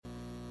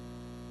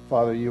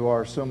Father, you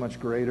are so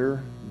much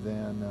greater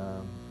than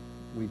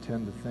we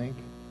tend to think.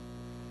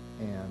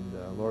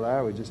 And Lord,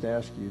 I would just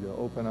ask you to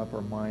open up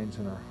our minds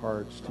and our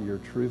hearts to your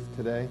truth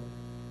today.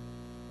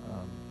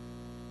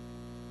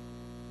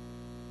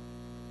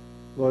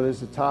 Lord,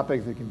 it's a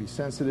topic that can be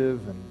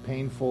sensitive and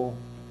painful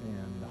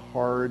and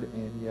hard,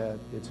 and yet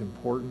it's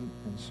important.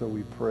 And so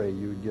we pray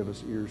you would give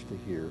us ears to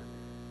hear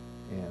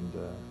and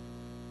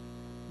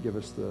give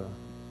us the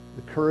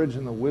courage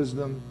and the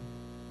wisdom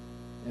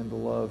and the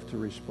love to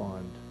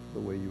respond the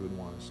way you would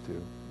want us to.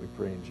 We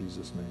pray in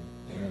Jesus' name.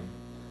 Amen.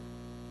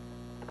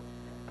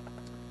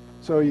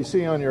 So you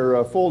see on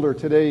your folder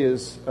today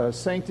is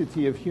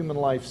Sanctity of Human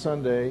Life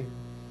Sunday.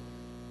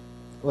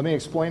 Let me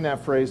explain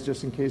that phrase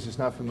just in case it's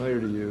not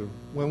familiar to you.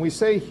 When we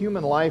say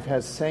human life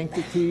has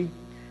sanctity,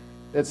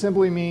 that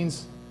simply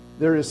means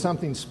there is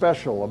something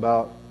special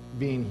about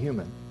being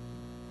human.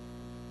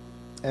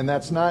 And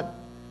that's not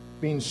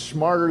being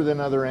smarter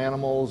than other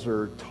animals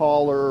or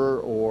taller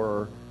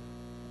or,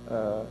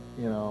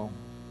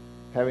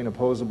 having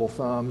opposable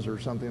thumbs or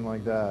something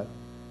like that.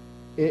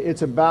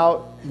 It's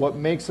about what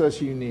makes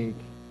us unique,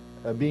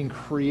 being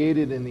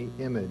created in the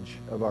image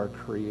of our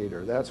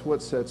Creator. That's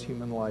what sets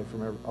human life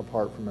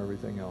apart from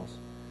everything else.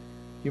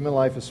 Human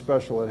life is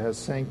special. It has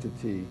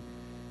sanctity.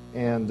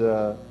 And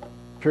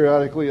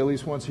periodically, at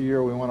least once a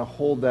year, we want to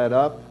hold that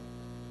up.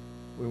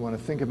 We want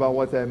to think about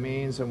what that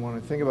means and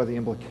want to think about the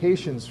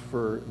implications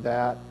for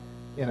that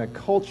in a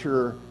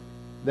culture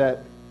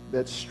that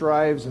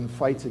strives and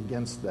fights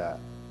against that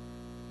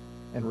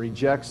and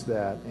rejects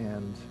that,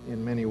 and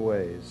in many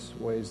ways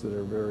that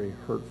are very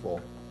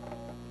hurtful.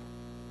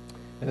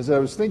 As I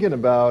was thinking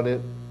about it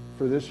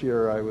for this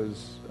year, I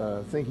was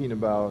thinking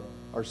about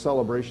our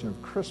celebration of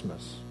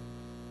Christmas.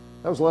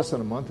 That was less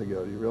than a month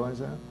ago. Do you realize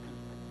that?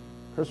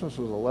 Christmas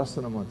was less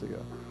than a month ago.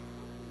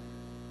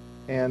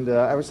 And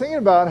I was thinking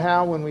about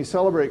how when we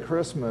celebrate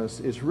Christmas,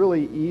 it's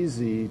really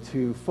easy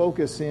to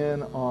focus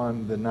in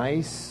on the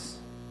nice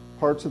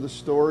parts of the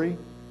story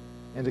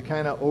and to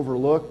kind of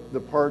overlook the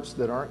parts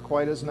that aren't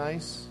quite as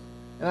nice.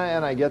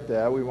 And I get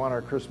that. We want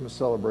our Christmas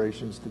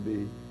celebrations to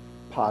be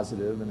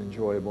positive and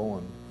enjoyable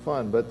and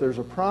fun. But there's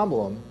a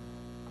problem.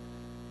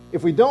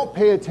 If we don't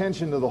pay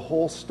attention to the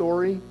whole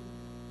story,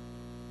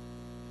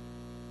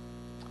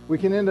 we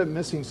can end up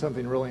missing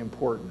something really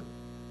important.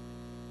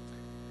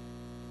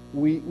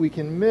 We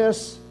can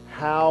miss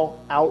how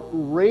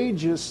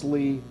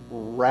outrageously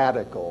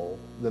radical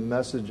the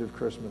message of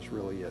Christmas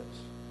really is.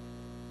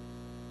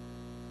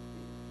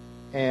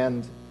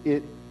 And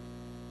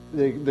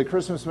the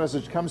Christmas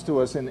message comes to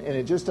us and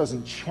it just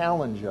doesn't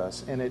challenge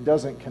us and it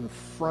doesn't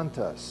confront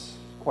us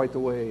quite the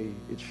way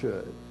it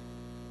should.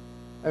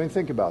 I mean,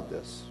 think about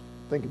this.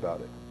 Think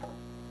about it.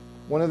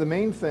 One of the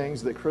main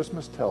things that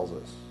Christmas tells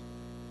us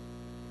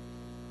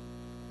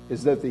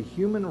is that the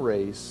human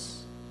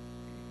race,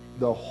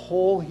 the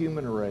whole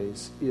human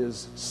race,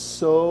 is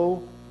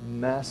so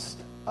messed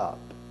up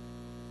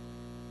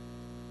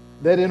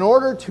that in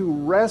order to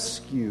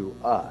rescue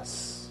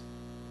us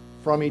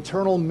from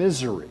eternal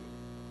misery,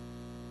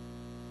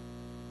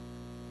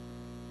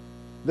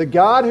 the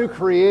God who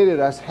created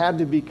us had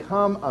to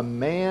become a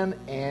man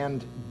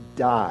and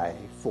die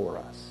for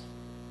us.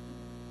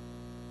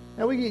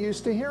 Now we get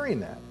used to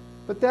hearing that,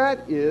 but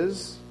that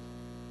is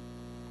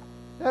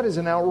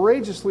an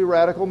outrageously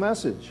radical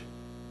message.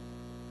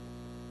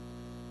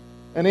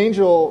 An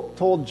angel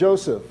told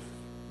Joseph,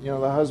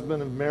 the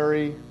husband of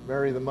Mary,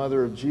 the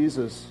mother of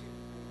Jesus,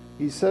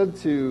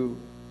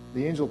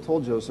 the angel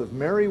told Joseph,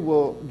 Mary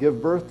will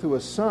give birth to a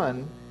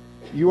son.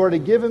 You are to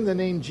give him the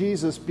name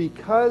Jesus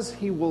because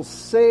he will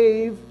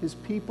save his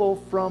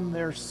people from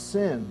their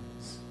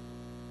sins.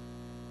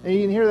 And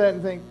you can hear that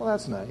and think, well,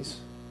 that's nice.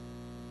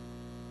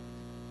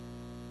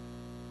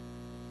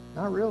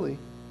 Not really.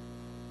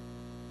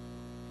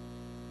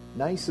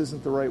 Nice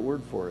isn't the right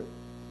word for it.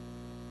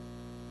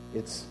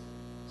 It's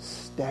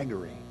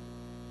staggering.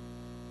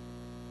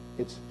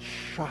 It's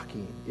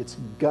shocking. It's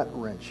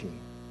gut-wrenching.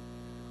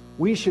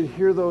 We should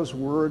hear those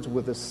words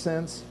with a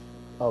sense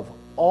of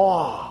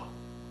awe. You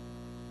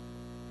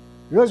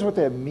realize what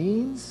that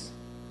means?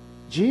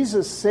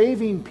 Jesus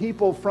saving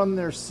people from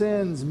their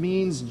sins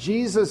means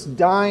Jesus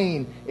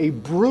dying a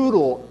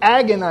brutal,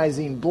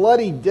 agonizing,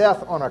 bloody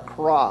death on a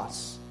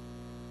cross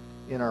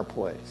in our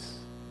place.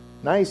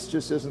 Nice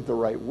just isn't the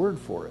right word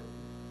for it.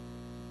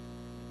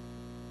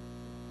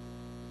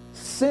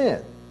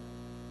 Sin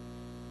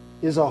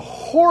is a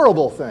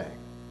horrible thing.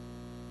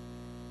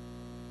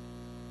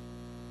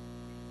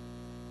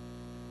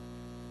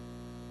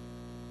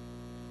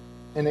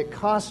 And it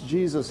cost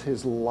Jesus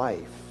his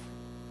life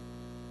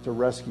to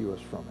rescue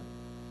us from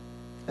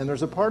it. And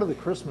there's a part of the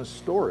Christmas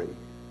story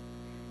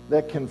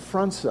that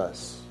confronts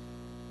us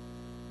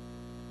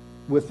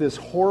with this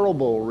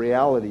horrible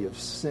reality of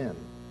sin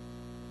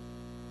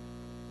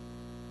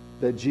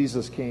that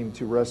Jesus came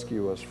to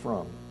rescue us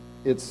from.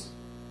 It's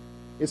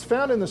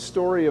found in the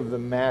story of the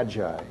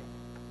Magi.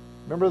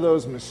 Remember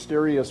those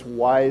mysterious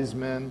wise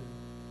men?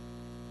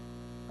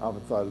 I would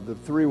have thought of the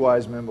three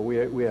wise men, but we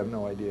have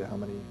no idea how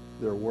many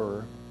there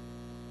were.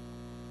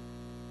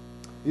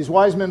 These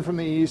wise men from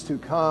the east who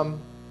come,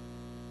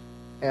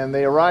 and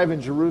they arrive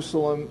in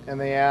Jerusalem, and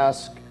they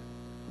ask,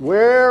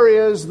 "Where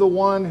is the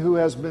one who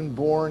has been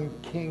born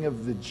King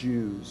of the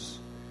Jews?"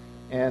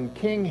 And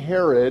King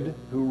Herod,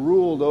 who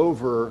ruled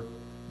over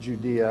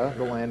Judea,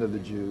 the land of the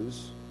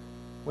Jews,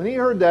 when he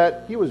heard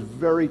that, he was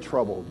very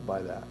troubled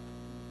by that.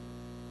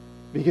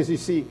 Because you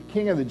see,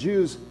 King of the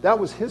Jews, that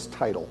was his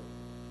title.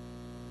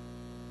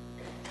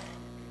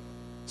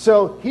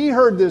 So he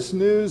heard this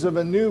news of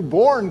a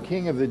newborn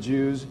King of the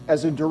Jews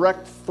as a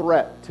direct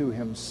threat to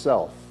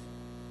himself.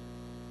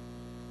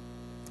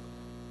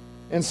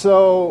 And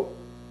so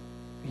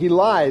he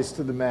lies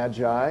to the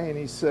Magi and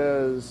he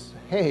says,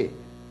 "Hey,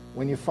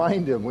 when you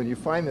find him, when you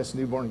find this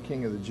newborn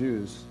King of the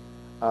Jews,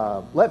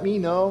 let me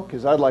know,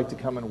 because I'd like to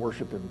come and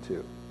worship him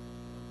too."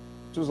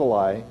 Which was a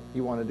lie.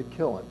 He wanted to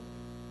kill him.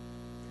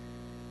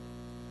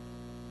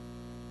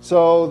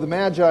 So the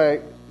Magi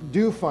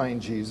do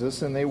find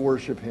Jesus and they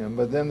worship him,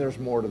 but then there's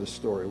more to the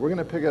story. We're going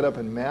to pick it up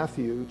in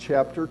Matthew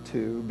chapter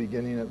 2,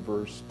 beginning at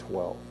verse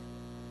 12.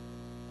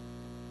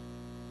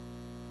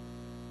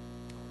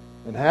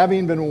 "And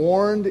having been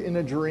warned in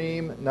a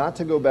dream not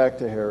to go back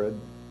to Herod,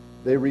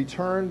 they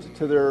returned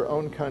to their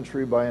own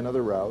country by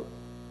another route.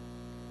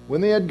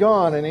 When they had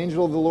gone, an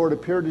angel of the Lord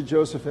appeared to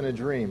Joseph in a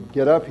dream.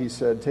 'Get up,' he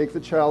said, 'take the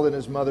child and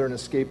his mother and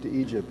escape to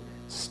Egypt.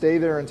 Stay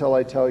there until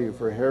I tell you,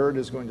 for Herod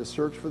is going to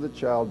search for the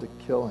child to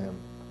kill him.'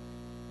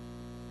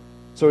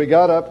 So he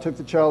got up, took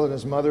the child and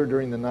his mother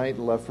during the night,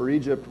 and left for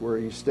Egypt, where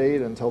he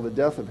stayed until the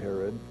death of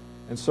Herod.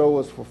 And so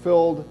was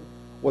fulfilled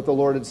what the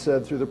Lord had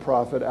said through the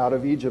prophet, 'Out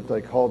of Egypt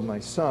I called my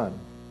son.'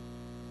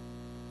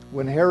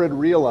 When Herod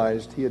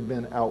realized he had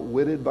been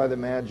outwitted by the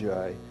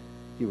Magi,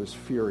 he was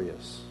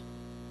furious."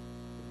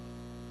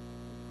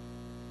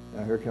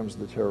 Now here comes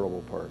the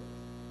terrible part.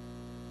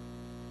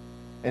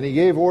 "And he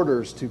gave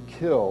orders to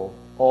kill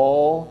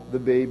all the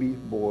baby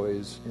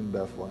boys in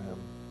Bethlehem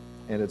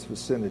and its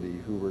vicinity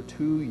who were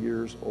 2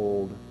 years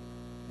old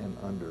and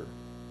under,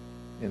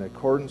 in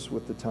accordance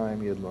with the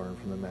time he had learned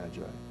from the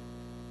Magi."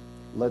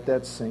 Let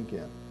that sink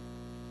in.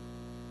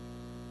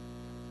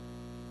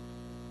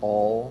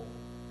 All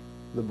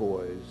the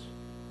boys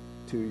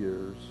 2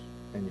 years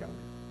and younger.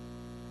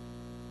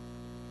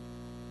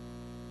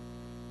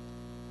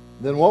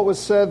 "Then what was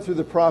said through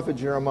the prophet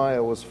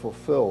Jeremiah was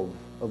fulfilled.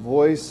 A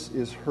voice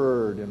is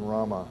heard in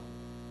Ramah,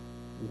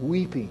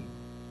 weeping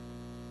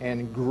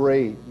and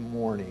great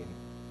mourning,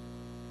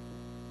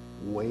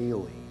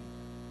 wailing.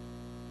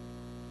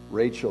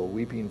 Rachel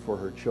weeping for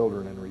her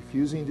children and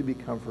refusing to be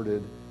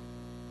comforted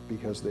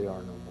because they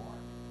are no more."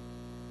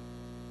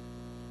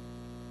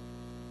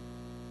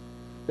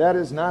 That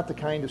is not the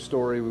kind of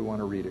story we want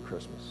to read at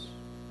Christmas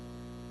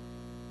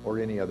or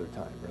any other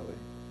time, really.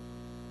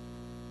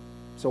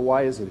 So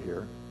why is it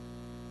here?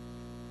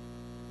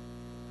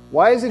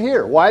 Why is it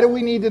here? Why do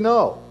we need to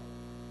know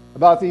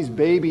about these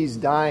babies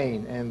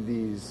dying and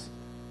these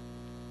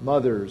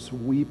mothers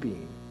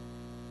weeping?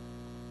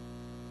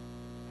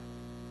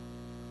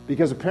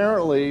 Because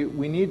apparently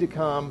we need to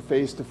come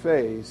face to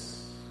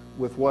face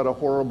with what a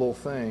horrible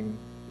thing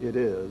it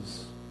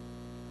is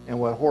and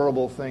what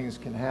horrible things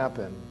can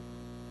happen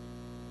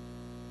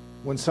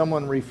when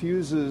someone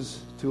refuses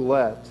to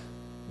let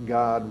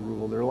God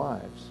rule their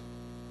lives.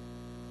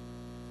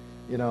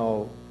 You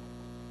know,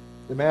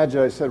 the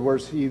Magi said,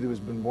 "Where's he who has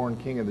been born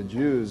King of the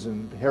Jews?"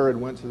 And Herod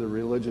went to the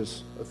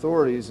religious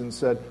authorities and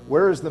said,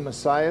 "Where is the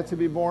Messiah to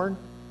be born?"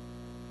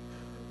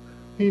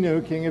 He knew,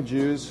 King of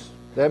Jews,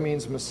 that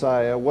means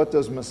Messiah. What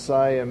does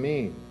Messiah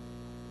mean?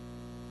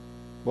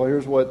 Well,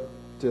 here's what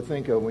to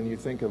think of when you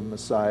think of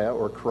Messiah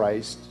or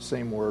Christ.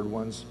 Same word,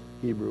 one's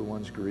Hebrew,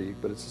 one's Greek,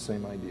 but it's the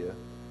same idea.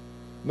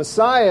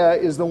 Messiah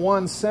is the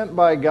one sent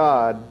by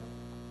God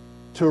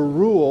to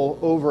rule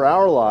over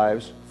our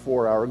lives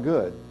for our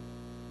good.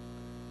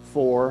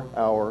 For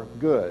our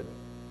good.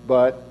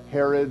 But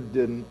Herod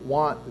didn't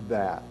want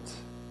that.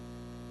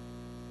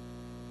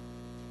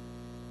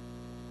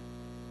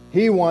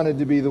 He wanted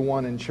to be the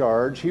one in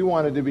charge. He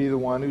wanted to be the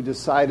one who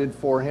decided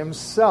for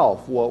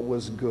himself what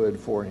was good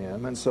for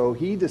him. And so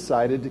he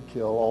decided to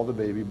kill all the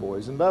baby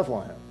boys in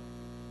Bethlehem.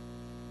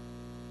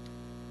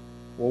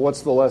 Well,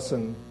 what's the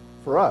lesson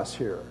for us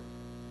here?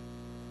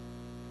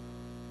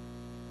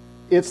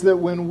 It's that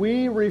when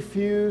we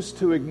refuse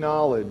to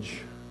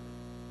acknowledge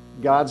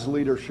God's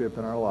leadership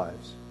in our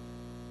lives,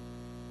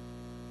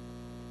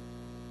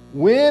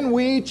 when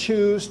we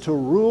choose to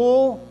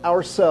rule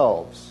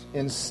ourselves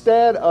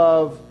instead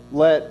of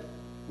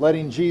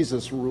letting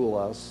Jesus rule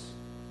us,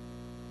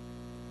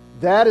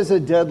 that is a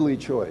deadly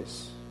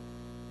choice.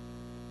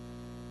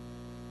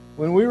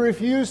 When we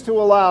refuse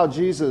to allow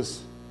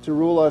Jesus to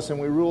rule us and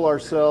we rule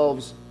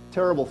ourselves,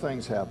 terrible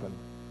things happen.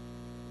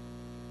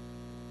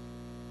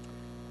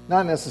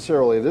 Not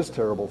necessarily this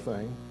terrible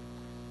thing.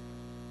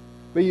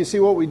 But you see,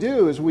 what we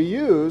do is we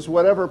use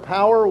whatever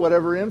power,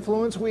 whatever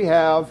influence we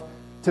have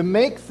to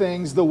make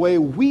things the way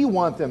we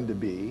want them to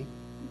be.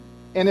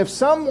 And if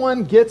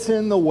someone gets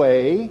in the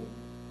way,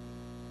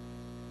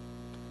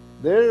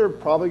 they're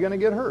probably going to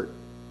get hurt.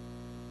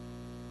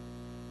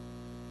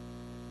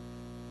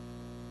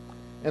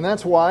 And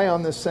that's why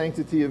on this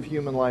Sanctity of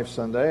Human Life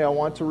Sunday, I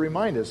want to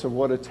remind us of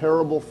what a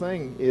terrible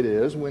thing it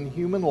is when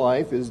human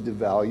life is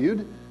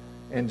devalued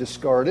and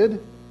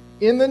discarded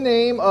in the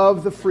name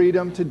of the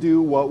freedom to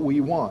do what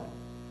we want.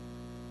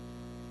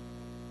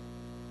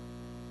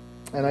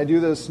 And I do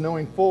this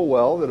knowing full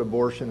well that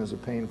abortion is a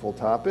painful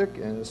topic,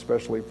 and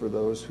especially for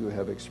those who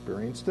have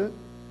experienced it.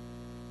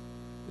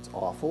 It's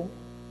awful.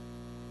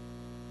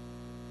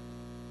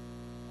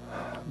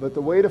 But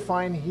the way to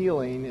find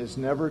healing is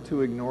never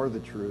to ignore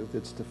the truth.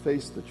 It's to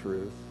face the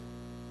truth.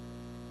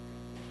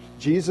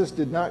 Jesus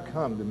did not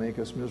come to make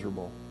us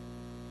miserable.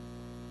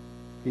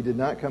 He did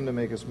not come to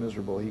make us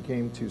miserable. He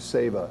came to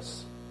save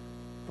us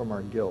from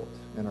our guilt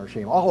and our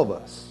shame. All of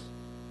us.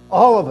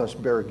 All of us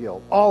bear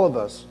guilt. All of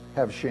us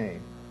have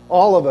shame.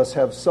 All of us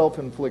have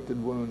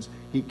self-inflicted wounds.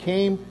 He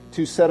came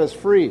to set us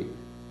free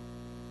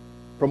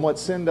from what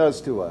sin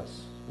does to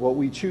us, what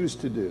we choose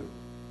to do.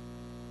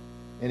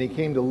 And He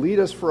came to lead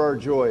us for our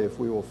joy if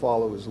we will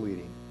follow His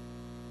leading.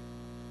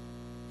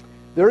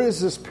 There is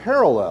this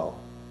parallel,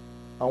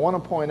 I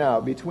want to point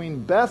out,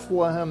 between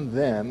Bethlehem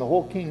then, the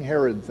whole King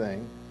Herod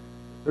thing.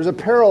 There's a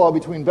parallel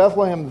between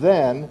Bethlehem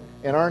then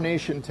and our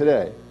nation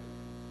today.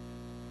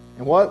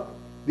 And what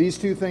these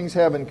two things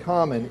have in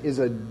common is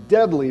a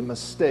deadly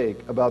mistake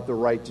about the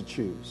right to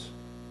choose.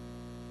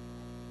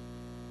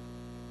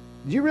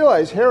 Do you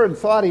realize Herod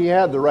thought he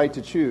had the right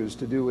to choose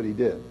to do what he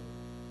did?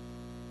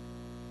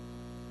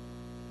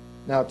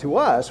 Now, to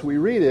us, we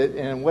read it,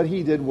 and what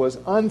he did was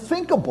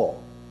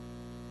unthinkable.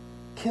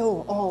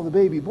 Kill all the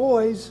baby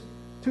boys,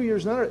 2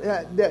 years and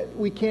under. That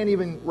we can't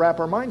even wrap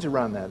our minds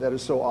around that. That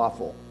is so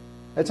awful.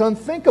 That's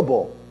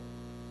unthinkable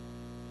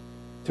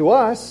to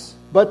us,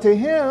 but to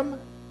him,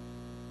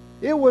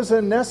 it was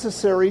a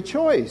necessary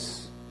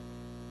choice.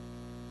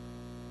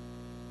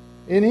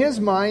 In his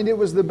mind, it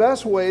was the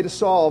best way to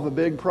solve a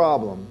big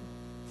problem,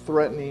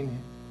 threatening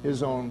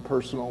his own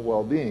personal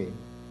well-being.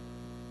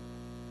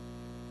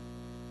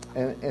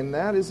 And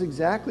that is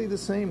exactly the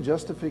same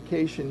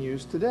justification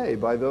used today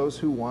by those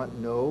who want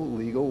no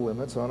legal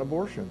limits on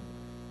abortion.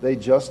 They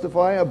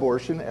justify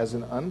abortion as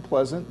an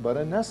unpleasant but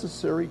a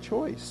necessary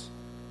choice.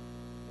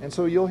 And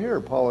so you'll hear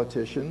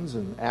politicians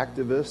and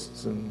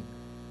activists and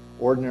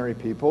ordinary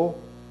people,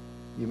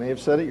 you may have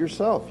said it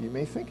yourself, you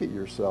may think it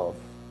yourself.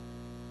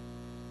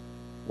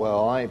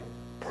 Well, I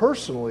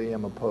personally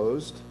am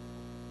opposed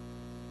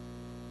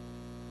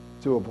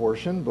to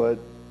abortion, but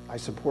I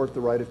support the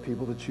right of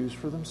people to choose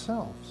for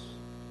themselves.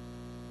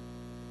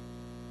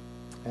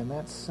 And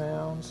that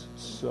sounds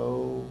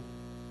so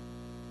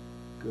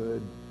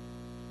good.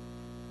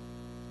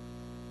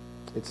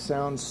 It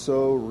sounds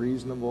so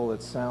reasonable.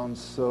 It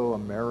sounds so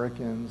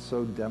American,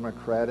 so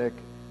democratic.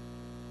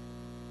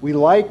 We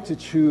like to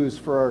choose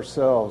for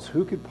ourselves.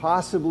 Who could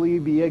possibly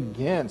be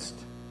against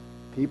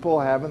people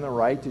having the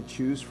right to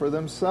choose for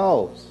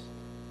themselves?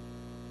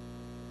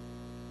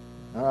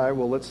 All right,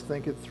 well, let's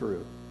think it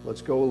through.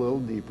 Let's go a little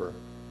deeper.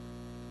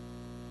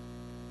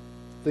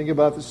 Think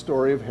about the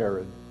story of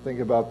Herod. Think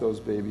about those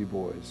baby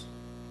boys.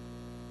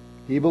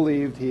 He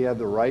believed he had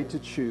the right to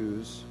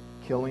choose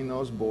killing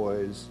those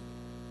boys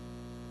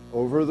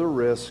over the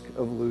risk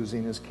of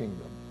losing his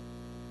kingdom.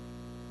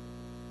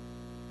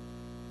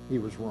 He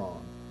was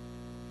wrong.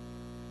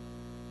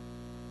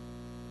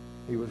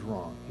 He was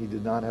wrong. He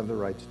did not have the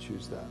right to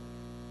choose that.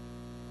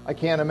 I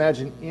can't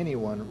imagine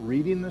anyone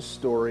reading this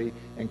story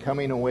and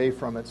coming away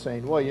from it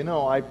saying, well, you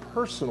know, I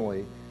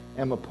personally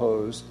am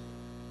opposed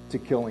to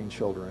killing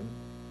children,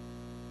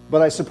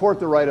 but I support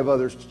the right of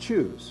others to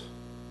choose.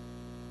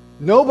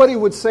 Nobody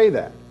would say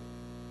that.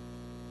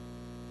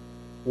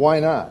 Why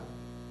not?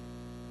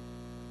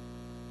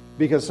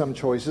 Because some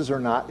choices are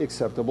not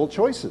acceptable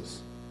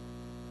choices.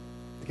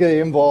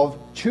 They involve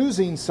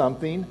choosing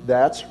something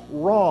that's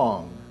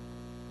wrong.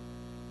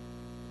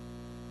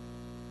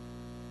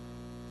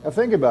 Now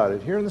think about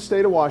it. Here in the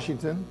state of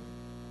Washington,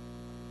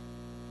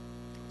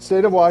 the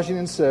state of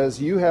Washington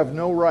says you have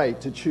no right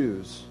to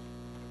choose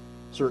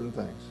certain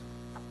things.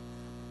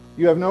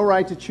 You have no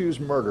right to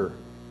choose murder.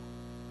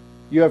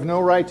 You have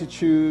no right to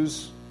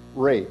choose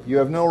rape. You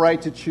have no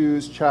right to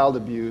choose child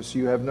abuse.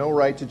 You have no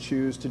right to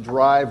choose to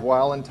drive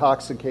while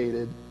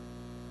intoxicated,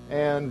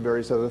 and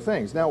various other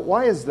things. Now,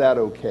 why is that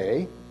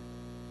okay?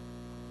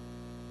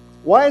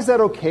 Why is that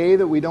okay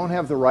that we don't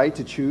have the right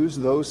to choose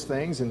those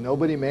things and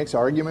nobody makes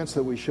arguments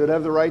that we should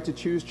have the right to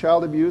choose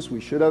child abuse, we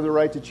should have the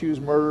right to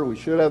choose murder, we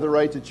should have the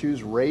right to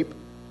choose rape?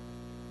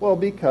 Well,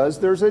 because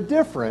there's a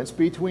difference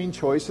between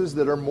choices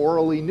that are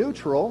morally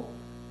neutral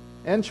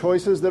and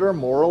choices that are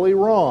morally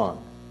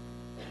wrong.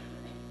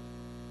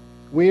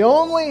 We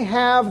only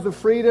have the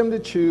freedom to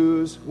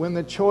choose when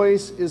the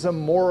choice is a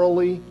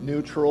morally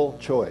neutral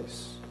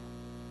choice.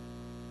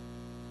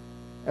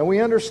 And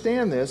we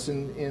understand this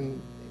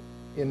in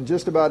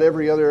just about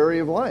every other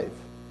area of life.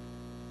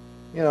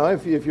 You know,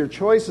 if your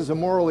choice is a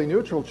morally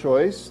neutral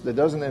choice that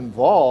doesn't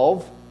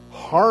involve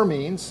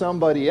harming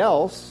somebody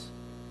else,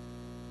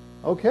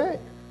 okay.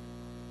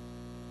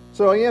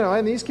 So, you know,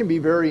 and these can be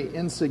very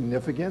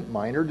insignificant,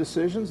 minor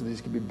decisions.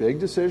 These can be big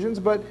decisions,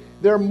 but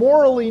they're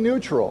morally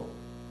neutral.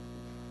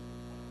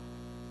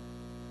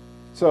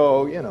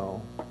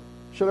 So,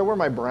 should I wear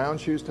my brown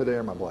shoes today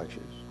or my black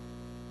shoes?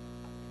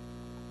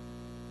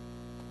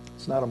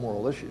 It's not a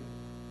moral issue.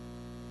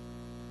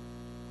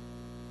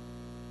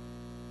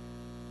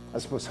 I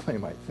suppose somebody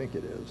might think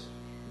it is.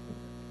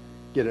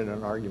 Get in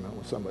an argument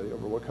with somebody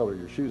over what color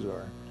your shoes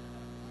are.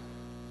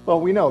 Well,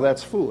 we know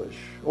that's foolish.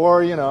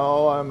 Or,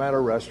 I'm at a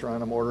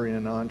restaurant, I'm ordering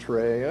an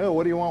entree. Oh,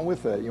 what do you want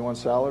with that? You want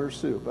salad or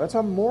soup? That's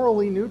a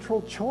morally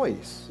neutral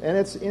choice, and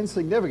it's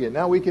insignificant.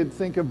 Now we could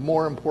think of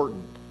more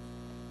important,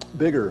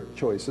 bigger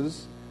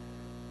choices.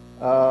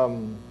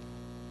 Shall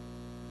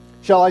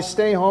I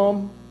stay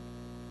home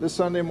this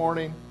Sunday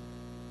morning?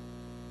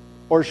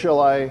 Or shall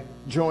I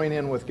join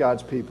in with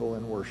God's people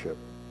in worship?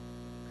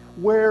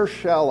 Where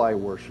shall I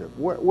worship?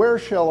 Where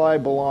shall I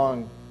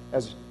belong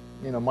as,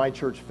 my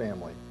church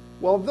family?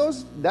 Well,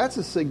 that's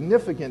a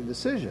significant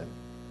decision.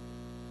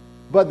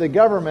 But the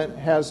government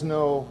has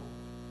no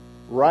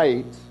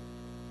right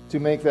to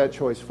make that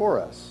choice for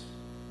us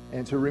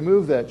and to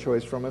remove that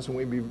choice from us, and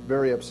we'd be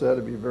very upset.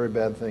 It'd be a very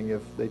bad thing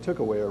if they took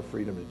away our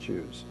freedom to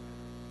choose.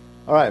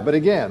 All right, but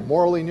again,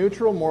 morally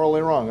neutral,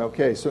 morally wrong.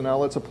 Okay, so now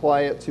let's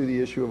apply it to the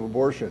issue of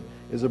abortion.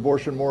 Is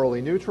abortion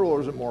morally neutral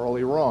or is it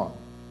morally wrong?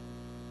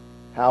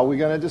 How are we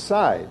going to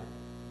decide?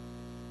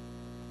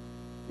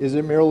 Is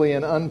it merely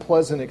an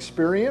unpleasant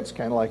experience,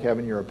 kind of like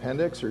having your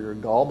appendix or your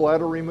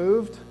gallbladder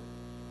removed?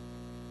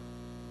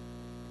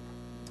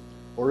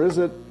 Or is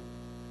it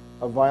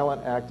a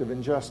violent act of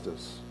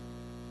injustice?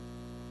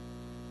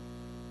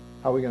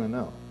 How are we going to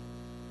know?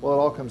 Well, it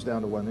all comes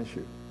down to one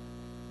issue.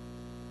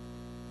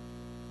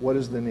 What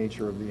is the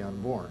nature of the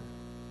unborn?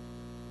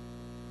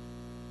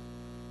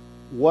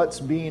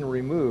 What's being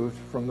removed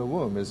from the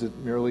womb? Is it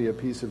merely a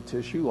piece of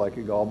tissue like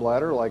a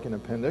gallbladder, like an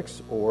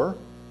appendix, or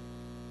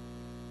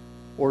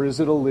is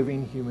it a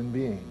living human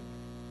being?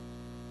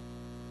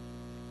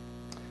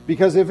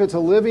 Because if it's a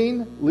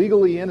living,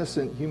 legally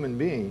innocent human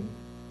being,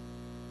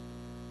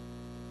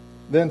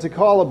 then to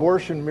call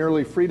abortion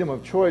merely freedom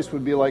of choice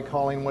would be like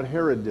calling what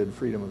Herod did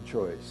freedom of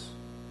choice.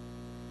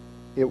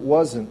 It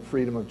wasn't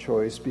freedom of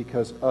choice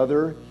because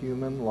other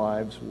human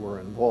lives were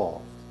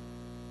involved.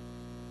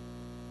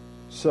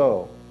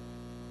 So,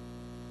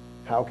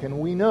 how can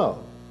we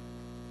know?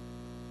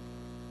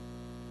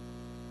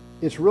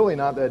 It's really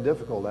not that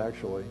difficult,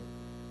 actually.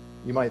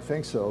 You might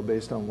think so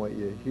based on what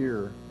you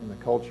hear in the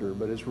culture,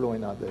 but it's really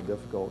not that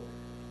difficult.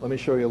 Let me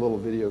show you a little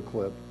video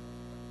clip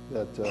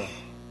that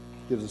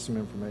gives us some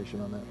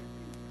information on that.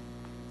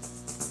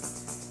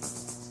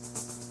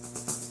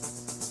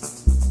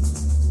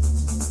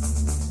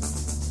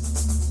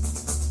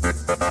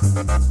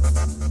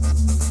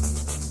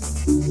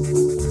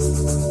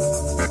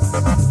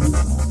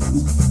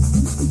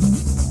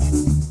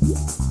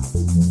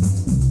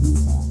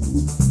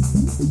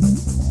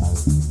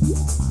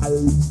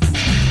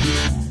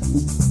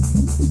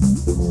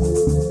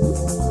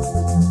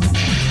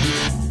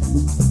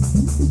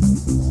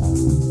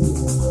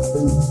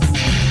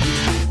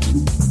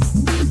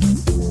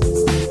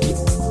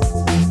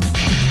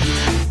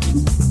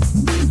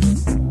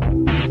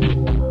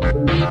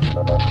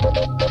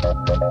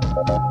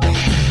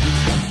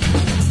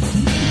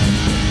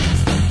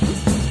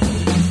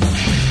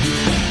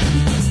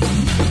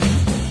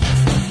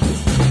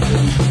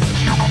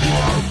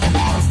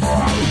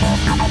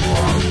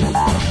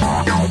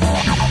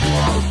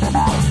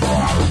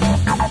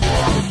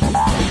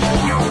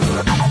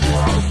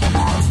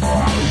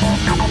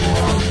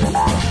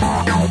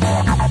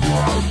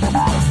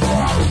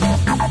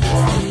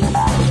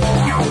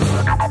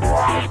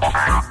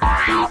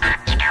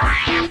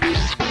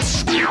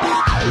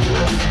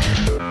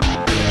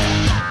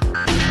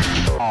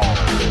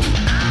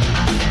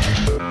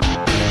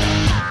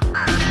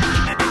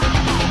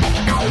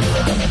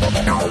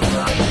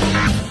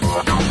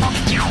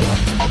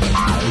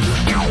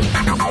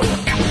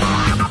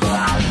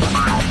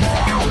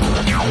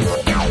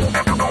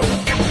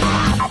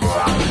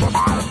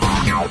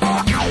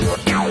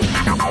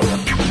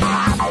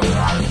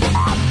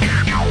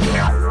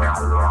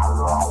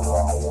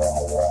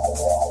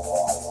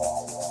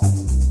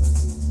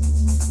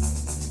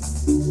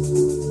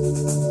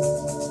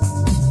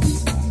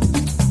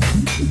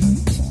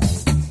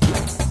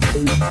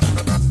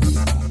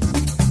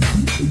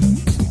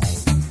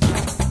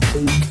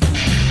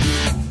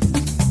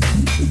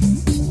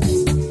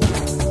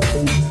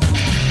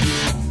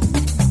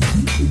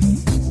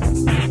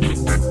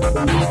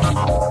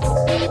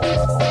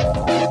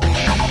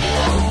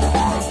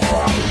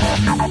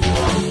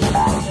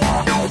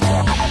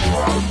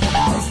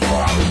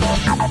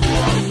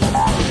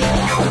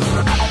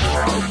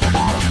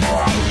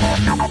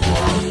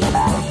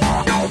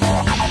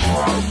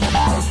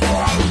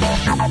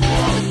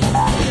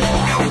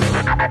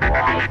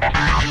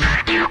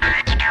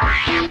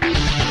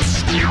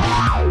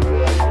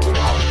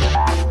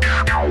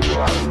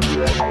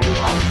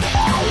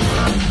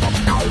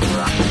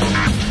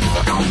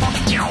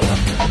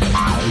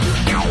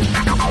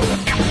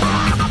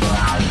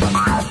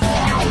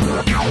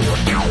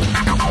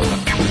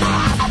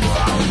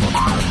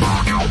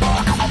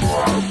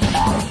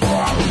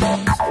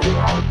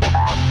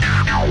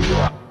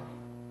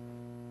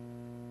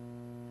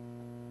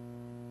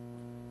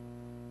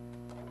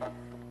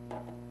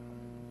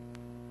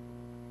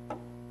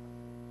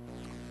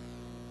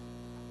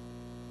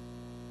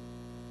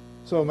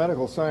 So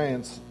medical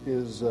science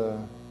is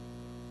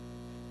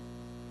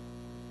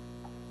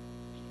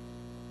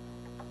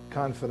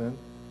confident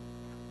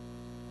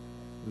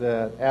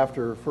that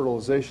after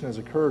fertilization has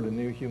occurred, a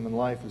new human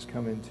life has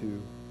come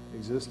into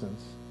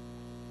existence.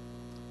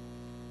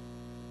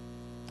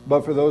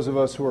 But for those of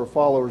us who are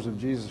followers of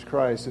Jesus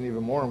Christ, an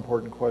even more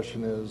important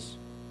question is,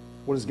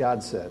 what has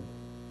God said?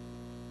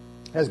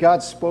 Has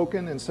God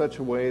spoken in such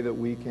a way that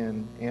we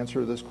can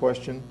answer this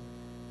question?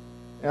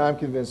 And I'm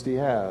convinced He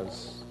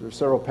has. There are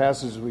several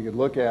passages we could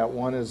look at.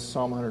 One is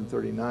Psalm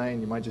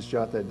 139. You might just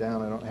jot that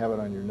down. I don't have it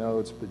on your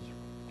notes, but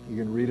you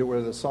can read it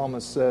where the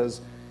psalmist says,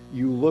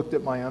 "You looked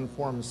at my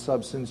unformed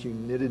substance. You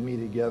knitted me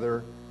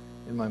together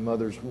in my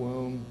mother's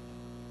womb,"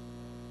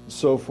 and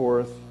so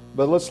forth.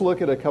 But let's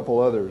look at a couple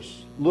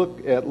others.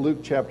 Look at Luke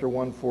chapter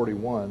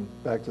 141,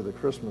 back to the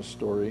Christmas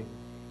story.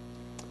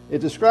 It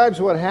describes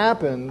what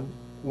happened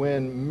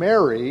when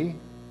Mary,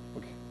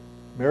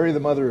 the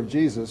mother of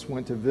Jesus,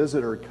 went to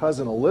visit her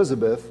cousin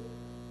Elizabeth,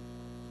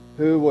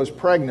 who was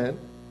pregnant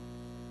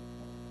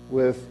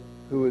with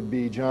who would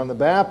be John the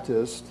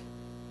Baptist.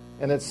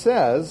 And it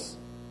says,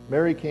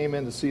 Mary came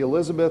in to see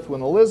Elizabeth.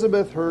 When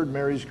Elizabeth heard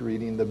Mary's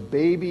greeting, the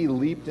baby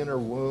leaped in her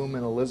womb,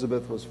 and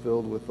Elizabeth was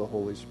filled with the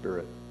Holy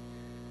Spirit.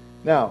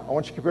 Now, I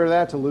want you to compare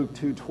that to Luke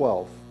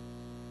 2:12.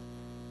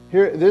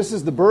 Here, this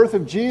is the birth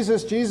of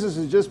Jesus. Jesus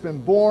has just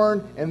been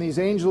born, and these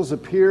angels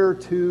appear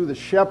to the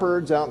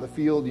shepherds out in the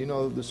field. You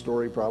know the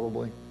story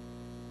probably.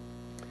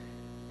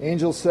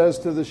 Angel says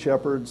to the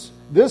shepherds,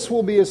 "This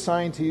will be a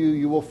sign to you.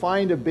 You will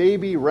find a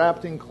baby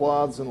wrapped in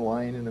cloths and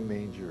lying in a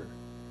manger."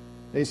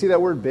 Now you see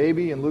that word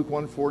baby in Luke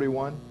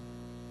 1:41?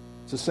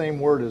 It's the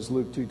same word as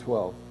Luke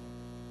 2:12.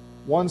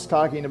 One's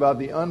talking about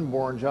the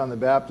unborn John the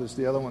Baptist.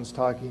 The other one's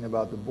talking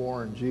about the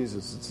born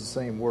Jesus. It's the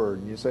same word.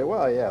 And you say,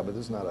 well, yeah, but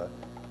this is not a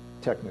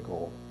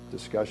technical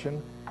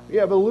discussion.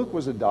 Yeah, but Luke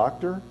was a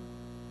doctor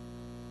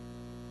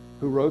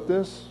who wrote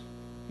this.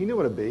 He knew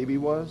what a baby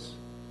was.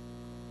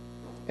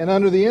 And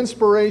under the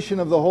inspiration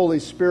of the Holy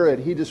Spirit,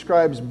 he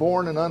describes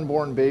born and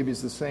unborn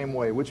babies the same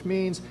way, which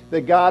means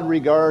that God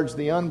regards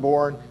the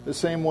unborn the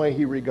same way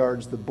He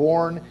regards the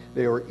born.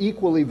 They are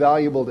equally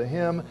valuable to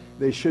Him.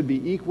 They should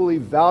be equally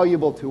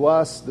valuable to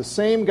us. The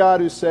same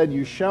God who said,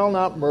 "You shall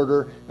not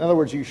murder," in other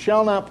words, you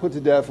shall not put to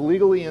death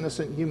legally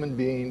innocent human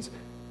beings,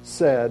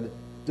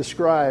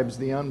 describes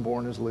the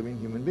unborn as living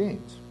human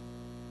beings.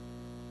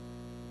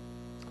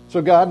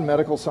 So God and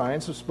medical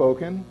science have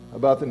spoken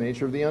about the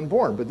nature of the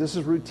unborn, but this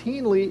is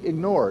routinely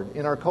ignored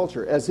in our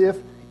culture as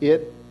if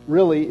it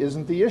really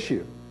isn't the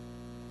issue.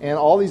 And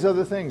all these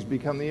other things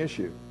become the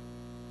issue.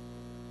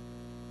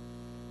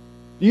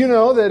 Do you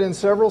know that in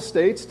several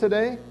states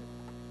today,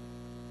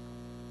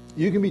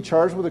 you can be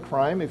charged with a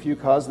crime if you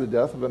cause the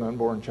death of an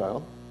unborn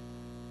child?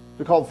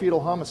 They're called fetal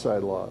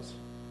homicide laws.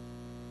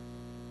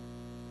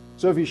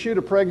 So if you shoot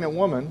a pregnant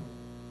woman,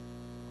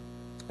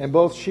 and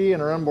both she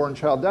and her unborn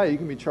child die, you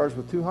can be charged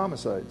with 2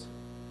 homicides.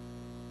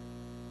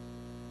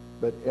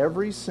 But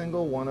every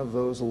single one of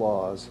those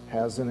laws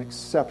has an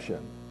exception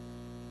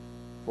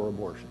for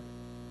abortion.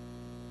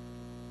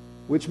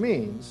 Which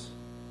means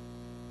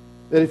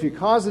that if you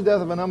cause the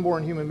death of an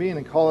unborn human being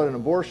and call it an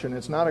abortion,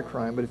 it's not a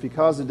crime. But if you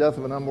cause the death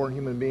of an unborn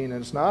human being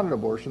and it's not an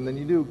abortion, then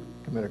you do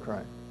commit a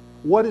crime.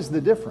 What is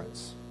the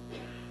difference?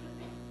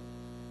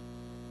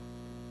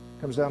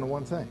 It comes down to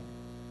one thing: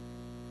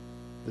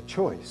 the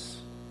choice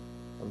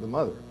of the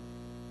mother.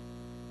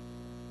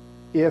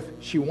 If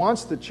she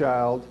wants the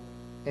child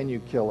and you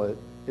kill it,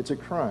 it's a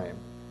crime.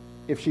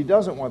 If she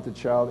doesn't want the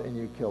child and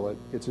you kill it,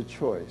 it's a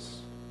choice.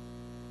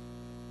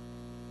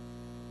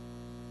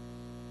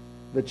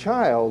 The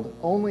child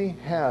only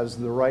has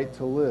the right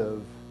to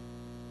live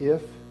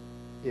if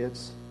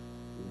it's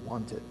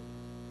wanted.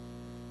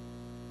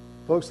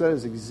 Folks, that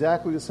is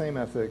exactly the same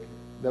ethic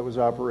that was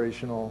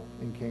operational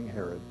in King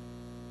Herod.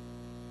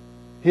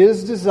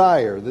 His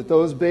desire that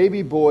those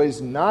baby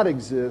boys not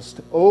exist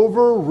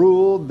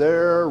overruled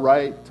their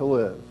right to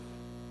live.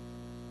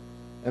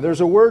 And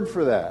there's a word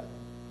for that.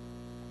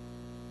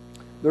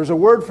 There's a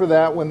word for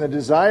that when the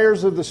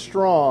desires of the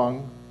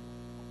strong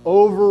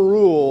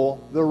overrule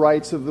the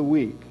rights of the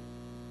weak.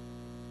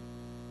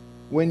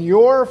 When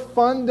your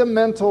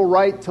fundamental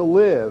right to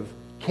live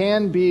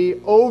can be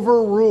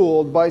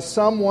overruled by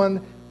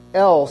someone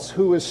else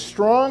who is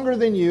stronger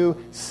than you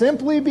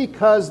simply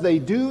because they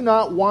do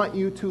not want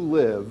you to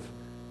live,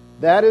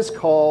 that is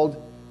called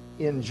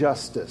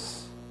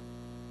injustice.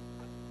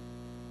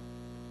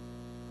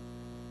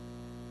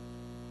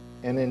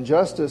 And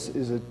injustice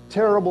is a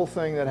terrible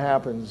thing that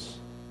happens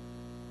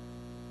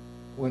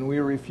when we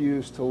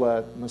refuse to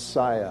let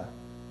Messiah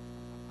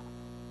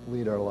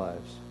lead our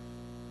lives.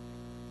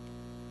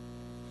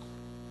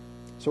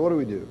 So what do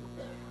we do?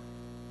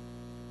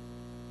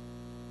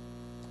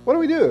 What do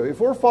we do?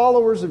 If we're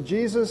followers of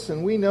Jesus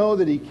and we know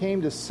that He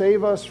came to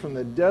save us from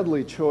the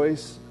deadly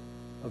choice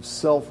of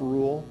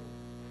self-rule,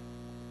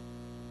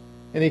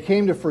 and He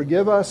came to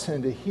forgive us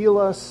and to heal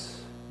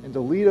us and to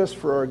lead us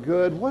for our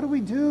good, what do we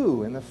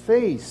do in the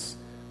face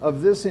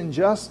of this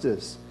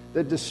injustice?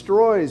 that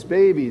destroys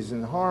babies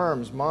and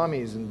harms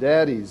mommies and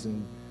daddies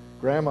and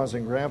grandmas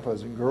and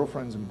grandpas and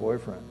girlfriends and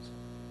boyfriends.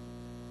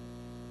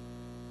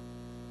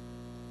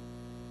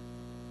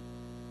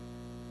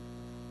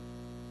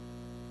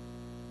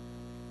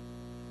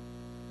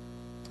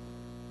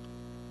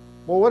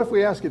 Well, what if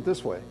we ask it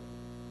this way?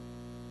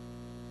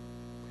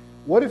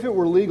 What if it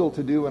were legal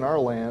to do in our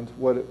land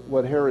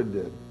what Herod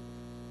did?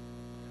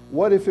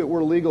 What if it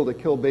were legal to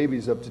kill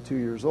babies up to 2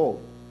 years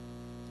old?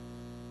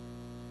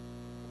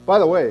 By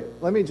the way,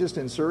 let me just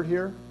insert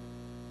here.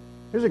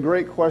 Here's a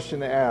great question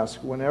to ask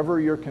whenever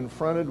you're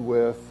confronted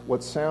with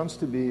what sounds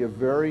to be a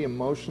very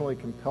emotionally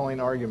compelling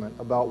argument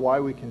about why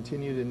we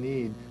continue to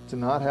need to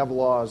not have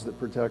laws that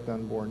protect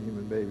unborn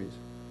human babies,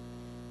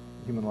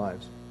 human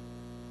lives.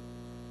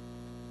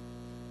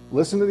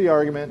 Listen to the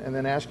argument and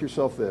then ask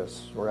yourself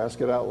this, or ask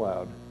it out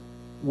loud.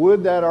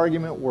 Would that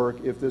argument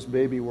work if this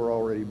baby were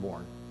already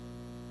born?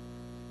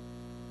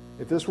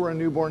 If this were a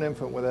newborn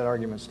infant, would that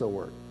argument still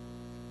work?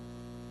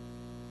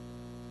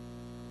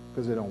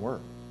 Because they don't work.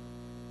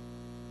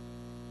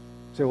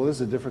 You say, well, this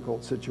is a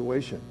difficult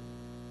situation.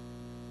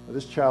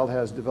 This child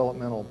has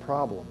developmental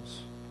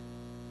problems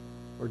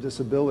or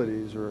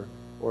disabilities, or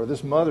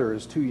this mother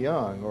is too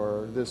young,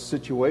 or this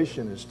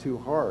situation is too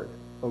hard.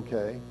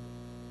 Okay.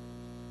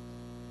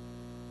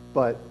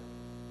 But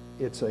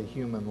it's a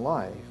human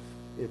life.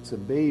 It's a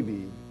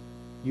baby.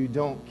 You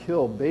don't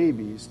kill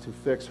babies to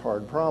fix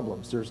hard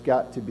problems. There's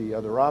got to be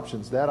other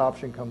options. That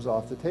option comes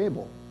off the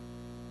table.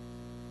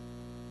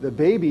 The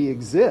baby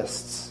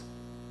exists.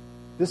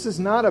 This is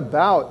not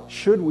about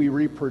should we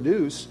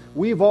reproduce.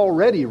 We've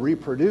already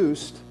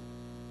reproduced.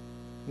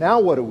 Now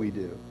what do we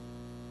do?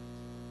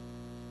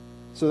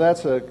 So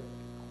that's a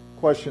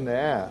question to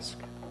ask.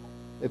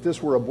 If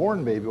this were a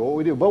born baby, what would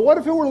we do? But what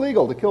if it were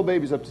legal to kill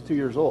babies up to 2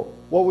 years old?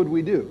 What would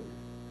we do?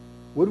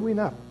 Would we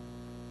not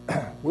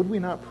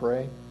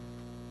pray?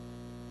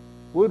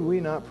 Would we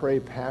not pray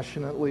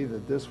passionately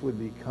that this would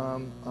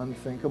become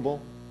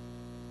unthinkable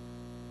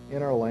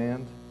in our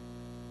land?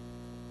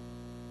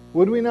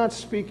 Would we not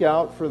speak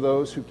out for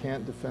those who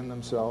can't defend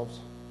themselves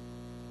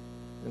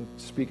and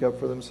speak up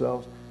for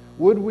themselves?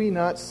 Would we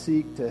not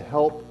seek to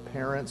help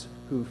parents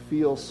who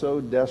feel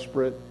so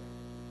desperate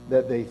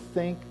that they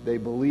think, they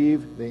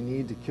believe they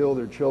need to kill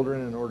their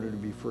children in order to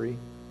be free?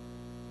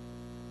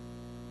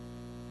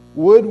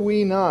 Would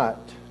we not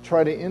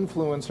try to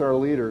influence our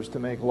leaders to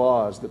make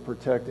laws that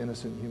protect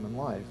innocent human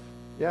life?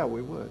 Yeah,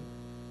 we would.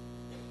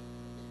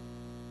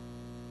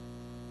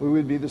 We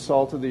would be the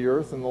salt of the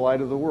earth and the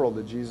light of the world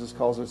that Jesus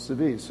calls us to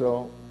be.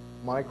 So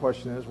my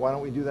question is, why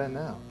don't we do that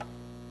now?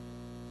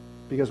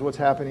 Because what's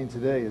happening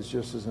today is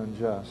just as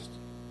unjust.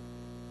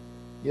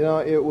 You know,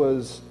 it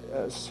was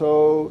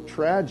so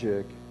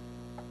tragic,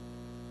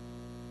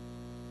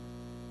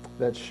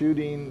 that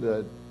shooting,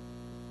 the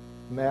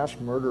mass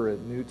murder at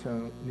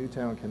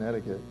Newtown,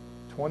 Connecticut,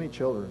 20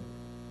 children,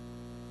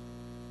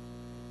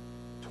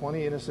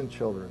 20 innocent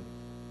children,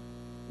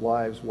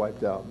 lives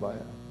wiped out by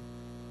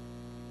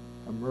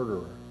a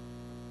murderer.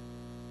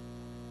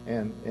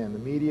 And the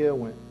media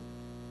went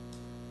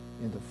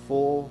into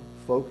full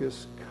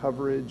focus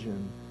coverage,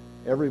 and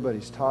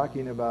everybody's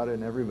talking about it,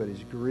 and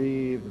everybody's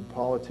grieved, and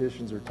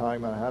politicians are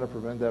talking about how to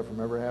prevent that from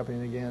ever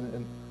happening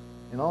again.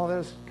 And all that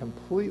is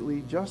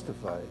completely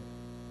justified.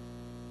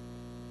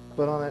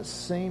 But on that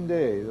same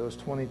day, those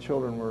 20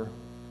 children were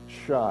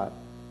shot.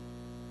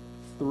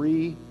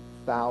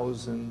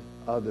 3,000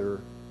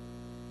 other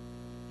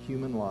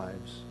human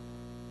lives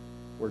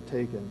were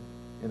taken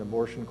in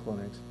abortion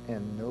clinics,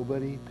 and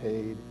nobody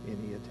paid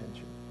any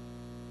attention.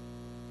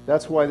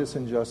 That's why this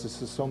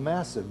injustice is so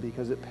massive,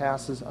 because it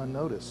passes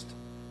unnoticed.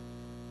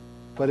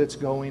 But it's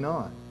going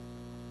on.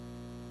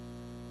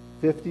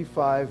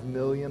 55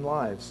 million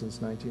lives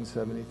since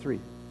 1973.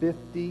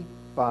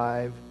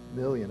 55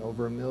 million,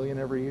 over 1 million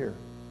every year.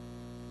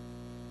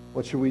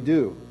 What should we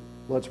do?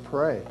 Let's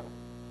pray.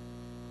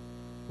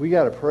 We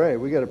got to pray.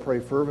 We got to pray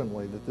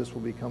fervently that this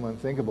will become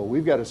unthinkable.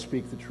 We've got to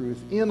speak the truth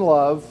in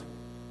love.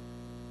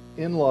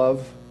 In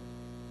love.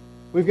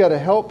 We've got to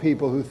help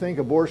people who think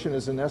abortion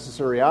is a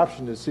necessary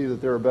option to see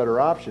that there are better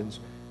options.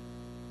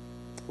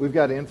 We've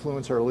got to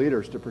influence our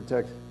leaders to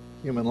protect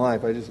human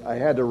life. I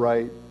had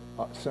to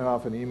sent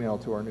off an email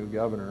to our new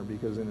governor,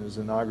 because in his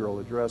inaugural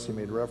address he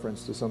made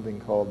reference to something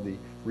called the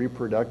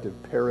Reproductive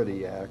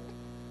Parity Act.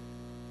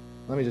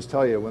 Let me just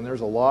tell you, when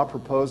there's a law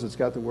proposed that's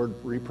got the word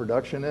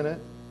reproduction in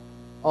it,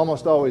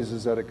 almost always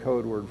is that a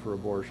code word for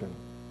abortion.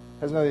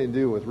 It has nothing to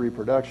do with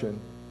reproduction.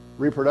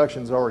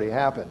 Reproduction's already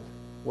happened.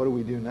 What do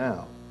we do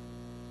now?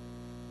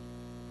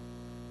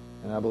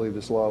 And I believe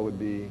this law would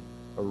be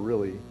a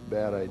really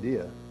bad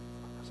idea.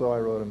 So I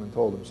wrote him and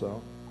told him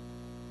so.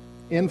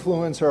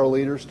 Influence our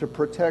leaders to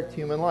protect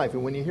human life.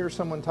 And when you hear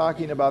someone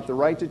talking about the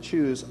right to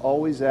choose,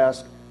 always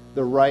ask,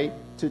 the right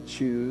to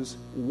choose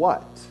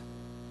what?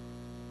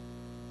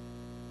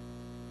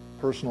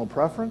 Personal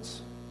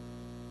preference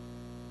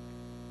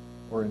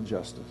or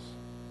injustice?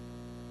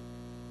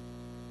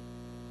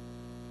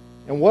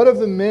 And what of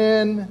the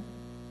men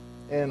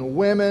and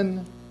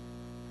women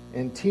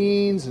and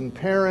teens and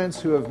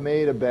parents who have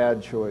made a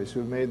bad choice,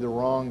 who have made the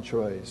wrong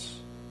choice.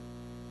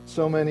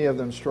 So many of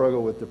them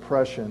struggle with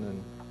depression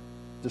and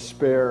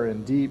despair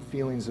and deep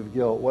feelings of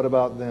guilt. What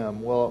about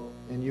them? Well,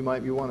 and you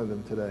might be one of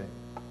them today.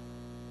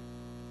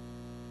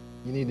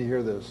 You need to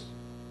hear this.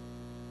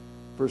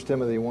 1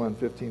 Timothy 1,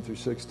 15 through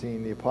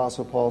 16, the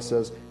Apostle Paul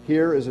says,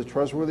 "Here is a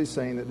trustworthy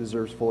saying that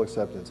deserves full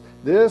acceptance.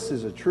 This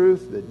is a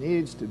truth that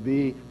needs to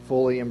be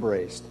fully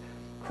embraced.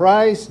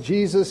 Christ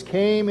Jesus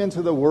came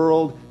into the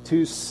world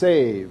to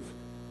save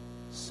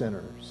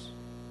sinners."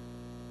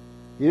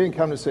 He didn't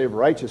come to save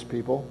righteous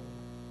people.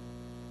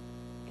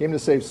 He came to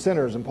save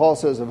sinners. And Paul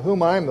says, "Of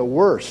whom I am the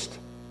worst.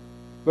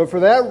 But for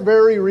that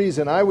very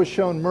reason I was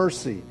shown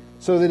mercy,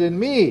 so that in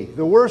me,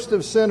 the worst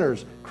of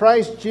sinners,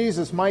 Christ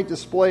Jesus might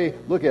display,"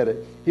 look at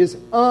it, "His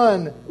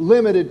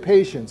unlimited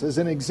patience as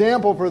an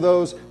example for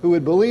those who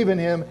would believe in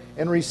Him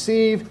and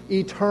receive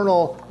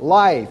eternal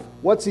life."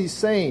 What's he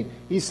saying?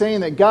 He's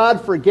saying that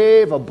God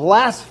forgave a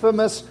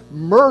blasphemous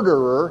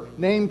murderer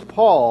named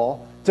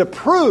Paul to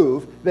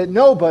prove that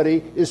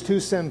nobody is too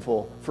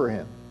sinful for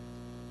Him.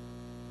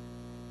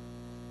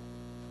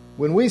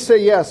 When we say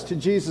yes to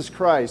Jesus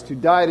Christ, who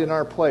died in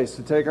our place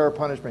to take our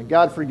punishment,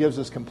 God forgives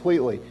us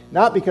completely.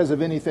 Not because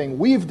of anything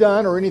we've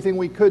done or anything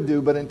we could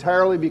do, but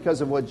entirely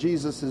because of what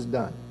Jesus has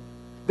done.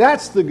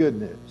 That's the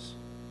good news.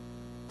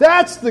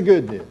 That's the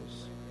good news.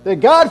 That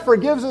God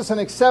forgives us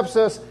and accepts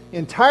us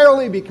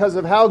entirely because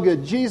of how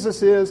good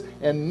Jesus is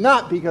and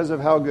not because of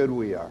how good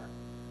we are.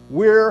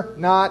 We're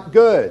not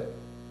good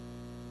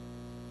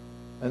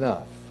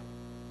enough.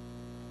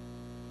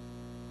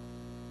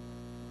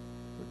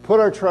 Put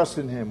our trust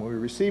in Him. We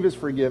receive His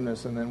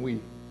forgiveness, and then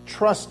we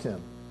trust Him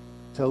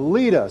to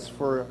lead us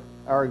for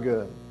our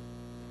good.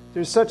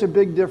 There's such a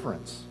big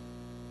difference.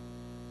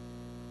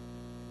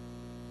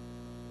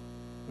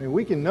 I mean,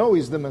 we can know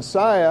He's the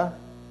Messiah,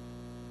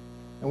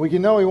 and we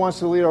can know He wants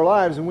to lead our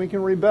lives, and we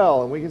can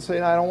rebel, and we can say,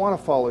 "I don't want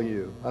to follow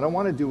you. I don't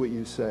want to do what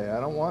you say. I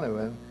don't want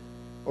to."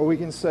 Or we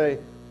can say,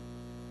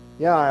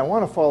 "Yeah, I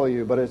want to follow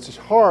you, but it's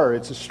hard.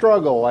 It's a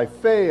struggle. I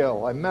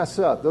fail. I mess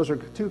up." Those are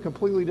two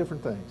completely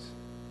different things.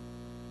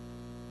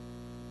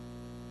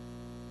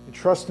 We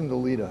trust Him to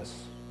lead us.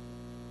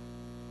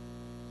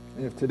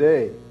 And if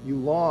today you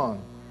long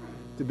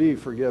to be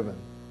forgiven,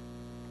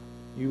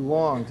 you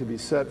long to be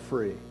set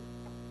free,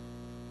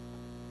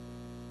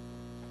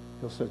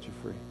 He'll set you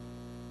free.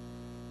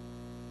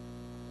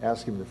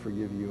 Ask Him to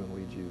forgive you and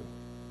lead you.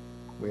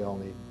 We all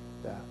need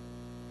that.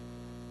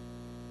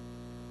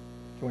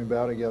 Can we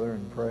bow together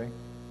and pray?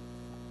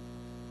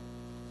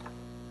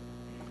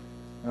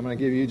 I'm going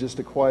to give you just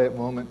a quiet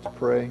moment to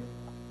pray,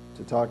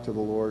 to talk to the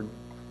Lord.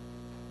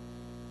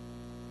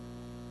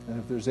 And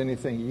if there's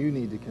anything you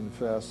need to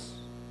confess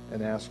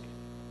and ask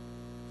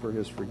for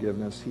His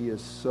forgiveness, He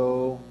is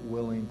so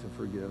willing to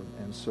forgive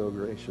and so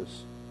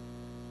gracious.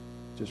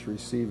 Just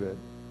receive it.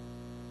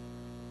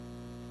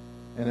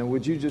 And then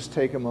would you just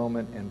take a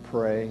moment and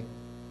pray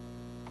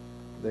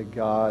that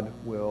God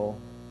will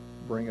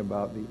bring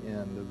about the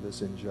end of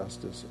this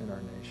injustice in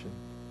our nation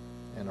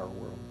and our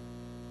world.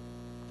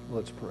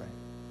 Let's pray.